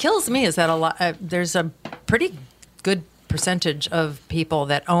 What kills me is that there's a pretty good percentage of people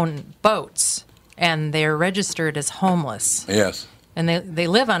that own boats, and they're registered as homeless. Yes. And they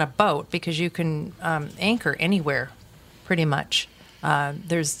live on a boat because you can anchor anywhere, pretty much.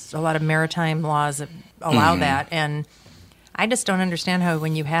 There's a lot of maritime laws that allow that, and I just don't understand how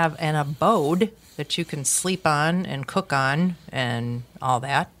when you have an abode that you can sleep on and cook on and all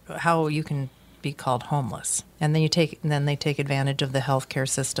that, how you can be called homeless. And then they take advantage of the healthcare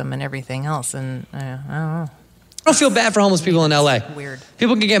system and everything else. And I don't know. I don't feel bad for homeless people in LA. Weird.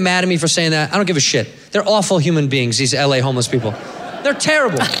 People can get mad at me for saying that. I don't give a shit. They're awful human beings, these LA homeless people. They're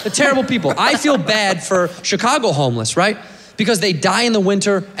terrible. They're terrible people. I feel bad for Chicago homeless, right? Because they die in the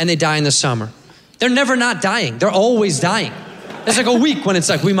winter and they die in the summer. They're never not dying. They're always dying. There's like a week when it's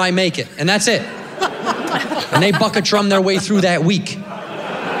like, we might make it, and that's it. And they bucket drum their way through that week.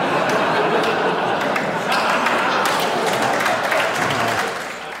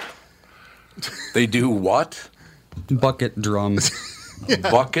 They do what? Bucket drum.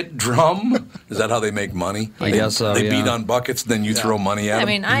 Bucket drum? Is that how they make money? I guess so, They yeah. beat on buckets, then you throw money at I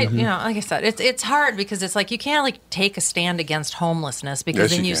them? mean, like I said, it's hard because it's like you can't like take a stand against homelessness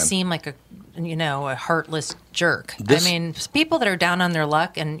because Yes, then you you can. seem like a heartless jerk. This- I mean, people that are down on their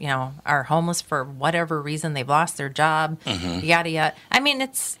luck and are homeless for whatever reason, they've lost their job, yada yada. I mean,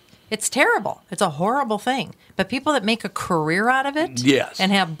 it's terrible. It's a horrible thing. But people that make a career out of it, Yes.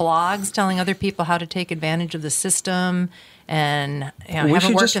 and have blogs telling other people how to take advantage of the system, and We haven't should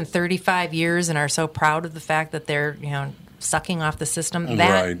worked just- in 35 years and are so proud of the fact that they're sucking off the system,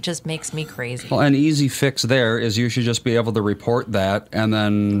 that Right. just makes me crazy. Well, an easy fix there is you should just be able to report that, and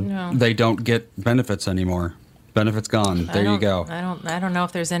then No. they don't get benefits anymore. Benefits gone. There you go. I don't know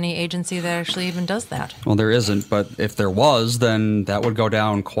if there's any agency that actually even does that. Well, there isn't, but if there was, then that would go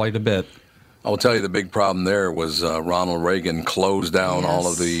down quite a bit. I'll tell you the big problem there was Ronald Reagan closed down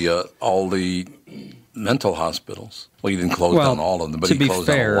all the mental hospitals. Well, he didn't close down all of them, but to he be closed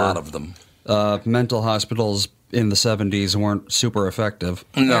fair, down a lot of them. Mental hospitals in the 70s weren't super effective.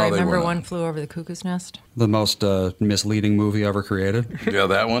 No, I they remember weren't. One Flew Over the Cuckoo's Nest. The most misleading movie ever created. Yeah,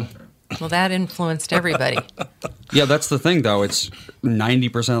 that one. Well, that influenced everybody. Yeah, that's the thing, though. It's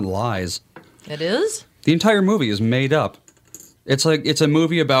 90% lies. It is? The entire movie is made up. It's a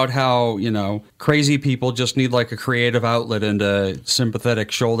movie about how, crazy people just need like a creative outlet and a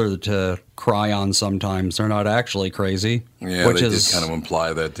sympathetic shoulder to cry on sometimes. They're not actually crazy. Yeah, which they is, did kind of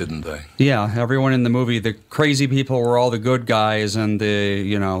imply that, didn't they? Yeah, everyone in the movie, the crazy people were all the good guys, and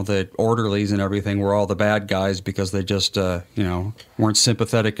the orderlies and everything were all the bad guys because they just, weren't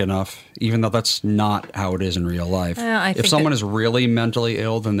sympathetic enough, even though that's not how it is in real life. I If think someone that- is really mentally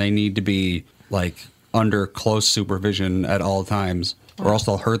ill, then they need to be, under close supervision at all times, or else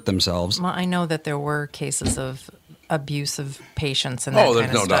they'll hurt themselves. Well, I know that there were cases of abuse of patients and that Oh, kind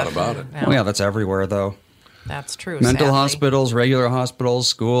there's of no stuff. doubt about it. Oh, yeah, that's everywhere, though. That's true. Mental sadly. hospitals, regular hospitals,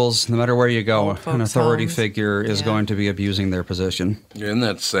 schools, no matter where you go, Old an folks' authority homes. figure is Yeah. going to be abusing their position. Isn't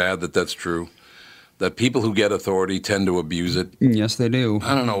that sad that that's true? That people who get authority tend to abuse it. Yes, they do.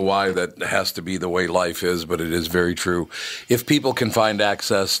 I don't know why that has to be the way life is, but it is very true. If people can find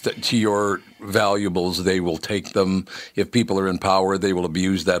access to your valuables, they will take them. If people are in power, they will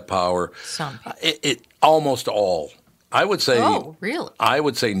abuse that power. Some. It almost all. I would say. Oh, really? I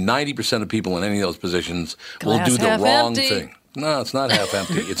would say 90% of people in any of those positions will Glass do the half wrong empty. thing. No, it's not half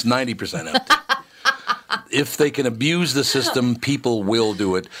empty. It's 90% empty. If they can abuse the system, people will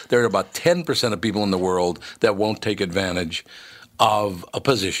do it. There are about 10% of people in the world that won't take advantage of a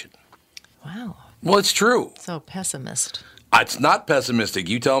position. Wow. Well, it's true. So pessimist. It's not pessimistic.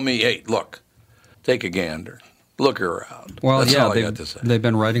 You tell me, hey, look, take a gander. Look around. Well, That's yeah, all I got to say. they've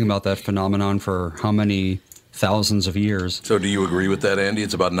been writing about that phenomenon for how many thousands of years. So do you agree with that, Andy?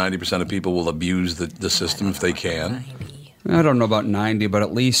 It's about 90% of people will abuse the system if they can. I don't know about 90, but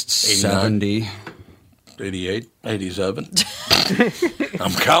at least 89? 70. 88, 87.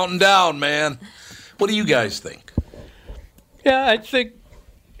 I'm counting down, man. What do you guys think? Yeah, I think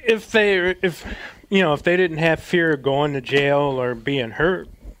if they didn't have fear of going to jail or being hurt,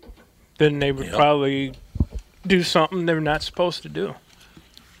 then they would probably do something they're not supposed to do.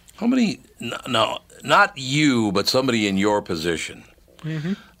 How many? No, not you, but somebody in your position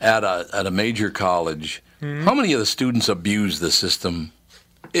at a major college. How many of the students abuse the system?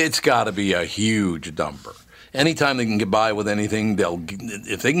 It's got to be a huge number. Anytime they can get by with anything,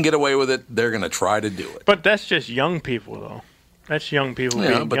 if they can get away with it, they're going to try to do it. But that's just young people, though. That's young people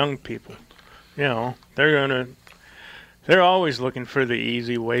Yeah, being but- young people. They're always looking for the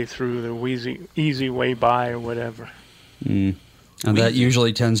easy way through, the easy way by, or whatever. And that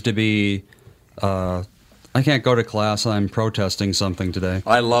usually tends to be I can't go to class. I'm protesting something today.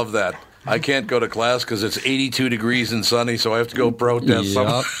 I love that. I can't go to class because it's 82 degrees and sunny, so I have to go protest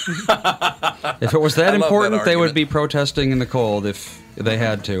something. If it was that I love important, that they would argument. be protesting in the cold if they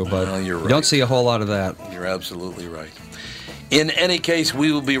had to, but Well, you're you right. don't see a whole lot of that. You're absolutely right. In any case,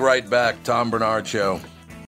 we will be right back. Tom Bernard Show.